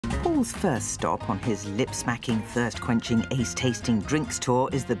Paul's first stop on his lip-smacking, thirst-quenching, ace-tasting drinks tour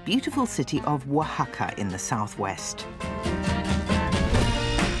is the beautiful city of Oaxaca in the southwest.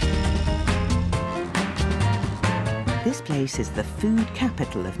 This place is the food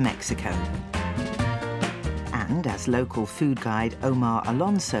capital of Mexico. And as local food guide Omar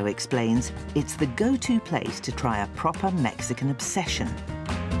Alonso explains, it's the go-to place to try a proper Mexican obsession: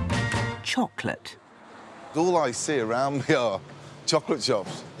 chocolate. All I see around me are chocolate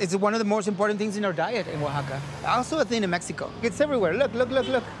shops. It's one of the most important things in our diet in Oaxaca. Also a thing in Mexico. It's everywhere. Look, look, look,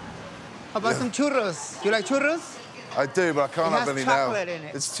 look. How about some churros? You like churros? I do, but I can't have any now. It has chocolate in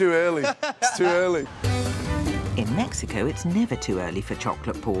it. It's too early. It's too early. In Mexico, it's never too early for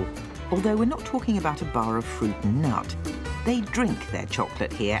chocolate, Paul. Although we're not talking about a bar of fruit and nut. They drink their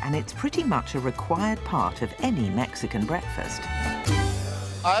chocolate here, and it's pretty much a required part of any Mexican breakfast.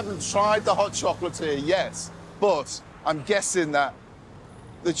 I haven't tried the hot chocolates here yet, but I'm guessing that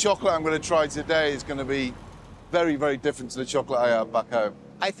the chocolate I'm going to try today is going to be very, very different to the chocolate I have back home.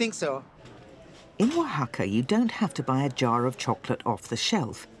 I think so. In Oaxaca, you don't have to buy a jar of chocolate off the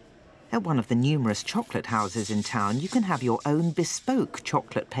shelf. At one of the numerous chocolate houses in town, you can have your own bespoke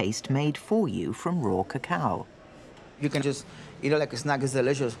chocolate paste made for you from raw cacao. You can just eat it like a snack. It's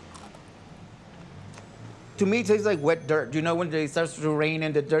delicious. To me, it tastes like wet dirt. You know, when it starts to rain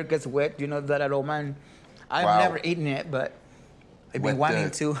and the dirt gets wet, you know, that aroma. And I've never eaten it, but I've been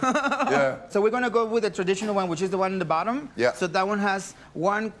wanting to. Yeah. So we're going to go with the traditional one, which is the one in the bottom. Yeah. So that one has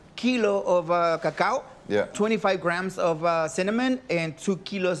 1 kilo of cacao, 25 grams of cinnamon, and 2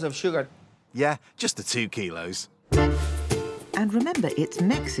 kilos of sugar. Yeah, just the 2 kilos. And remember, it's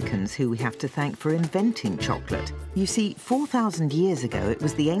Mexicans who we have to thank for inventing chocolate. You see, 4,000 years ago, it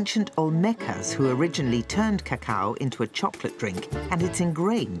was the ancient Olmecas who originally turned cacao into a chocolate drink, and it's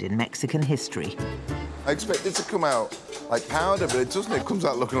ingrained in Mexican history. I expect it to come out like powder, but it doesn't. It comes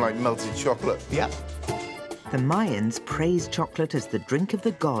out looking like melted chocolate. Yeah. The Mayans praised chocolate as the drink of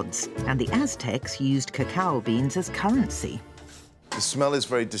the gods, and the Aztecs used cacao beans as currency. The smell is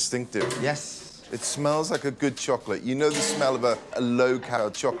very distinctive. Yes. It smells like a good chocolate. You know the smell of a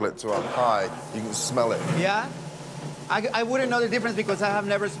low-calorie chocolate to a high. You can smell it. Yeah? I wouldn't know the difference because I have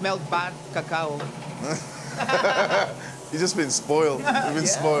never smelled bad cacao. You've just been spoiled. You've been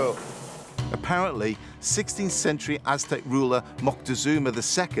spoiled. Apparently, 16th century Aztec ruler Moctezuma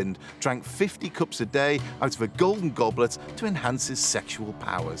II drank 50 cups a day out of a golden goblet to enhance his sexual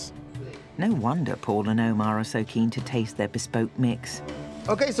powers. No wonder Paul and Omar are so keen to taste their bespoke mix.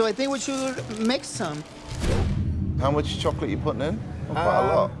 Okay, so I think we should mix some. How much chocolate are you putting in? Oh, quite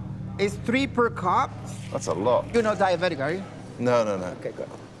a lot. It's 3 per cup. That's a lot. You're not diabetic, are you? No, no, no. Okay, good.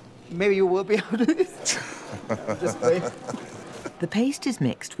 Maybe you will be able to do this. Just wait. The paste is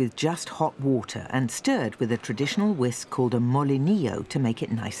mixed with just hot water and stirred with a traditional whisk called a molinillo to make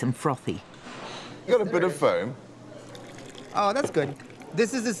it nice and frothy. You got a bit of foam. Oh, that's good.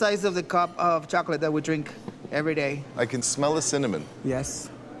 This is the size of the cup of chocolate that we drink every day. I can smell the cinnamon. Yes.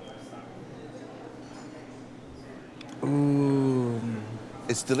 Ooh.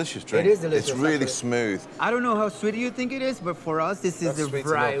 It's delicious drink. It is delicious. It's really actually. smooth. I don't know how sweet you think it is, but for us, this is the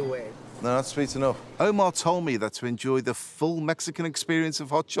right way. No, that's sweet enough. Omar told me that to enjoy the full Mexican experience of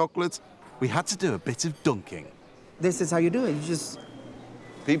hot chocolate, we had to do a bit of dunking. This is how you do it. You just...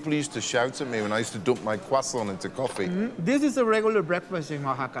 People used to shout at me when I used to dump my croissant into coffee. This is a regular breakfast in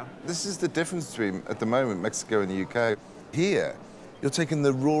Oaxaca. This is the difference between, at the moment, Mexico and the UK. Here, you're taking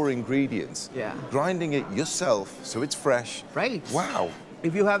the raw ingredients, grinding it yourself so it's fresh. Right. Wow.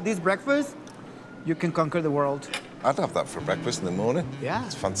 If you have this breakfast, you can conquer the world. I'd have that for breakfast in the morning. Yeah.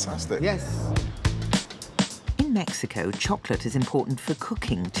 It's fantastic. Yes. In Mexico, chocolate is important for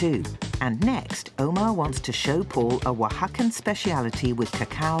cooking too. And next, Omar wants to show Paul a Oaxacan speciality with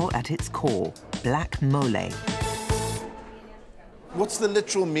cacao at its core: black mole. What's the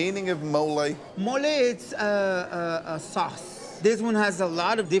literal meaning of mole? Mole, it's a sauce. This one has a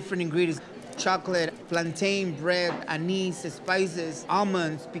lot of different ingredients. Chocolate, plantain bread, anise, spices,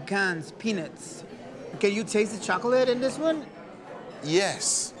 almonds, pecans, peanuts. Can you taste the chocolate in this one?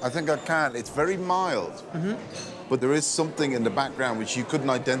 Yes, I think I can. It's very mild. But there is something in the background which you couldn't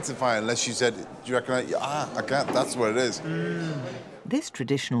identify unless you said, do you reckon I can't, that's what it is. This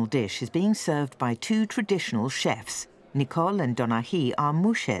traditional dish is being served by 2 traditional chefs. Nicole and Donahi are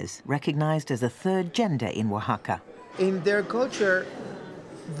Muxes, recognized as a 3rd gender in Oaxaca. In their culture,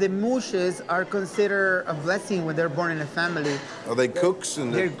 the Muxes are considered a blessing when they're born in a family. Are they cooks?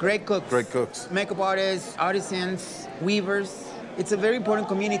 They're great cooks. Great cooks. Makeup artists, artisans, weavers. It's a very important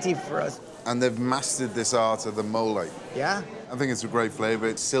community for us. And they've mastered this art of the mole. Yeah. I think it's a great flavour.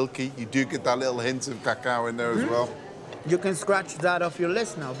 It's silky. You do get that little hint of cacao in there as well. You can scratch that off your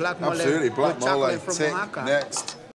list now. Black mole Absolutely, black with chocolate mole, from tick, Oaxaca. next.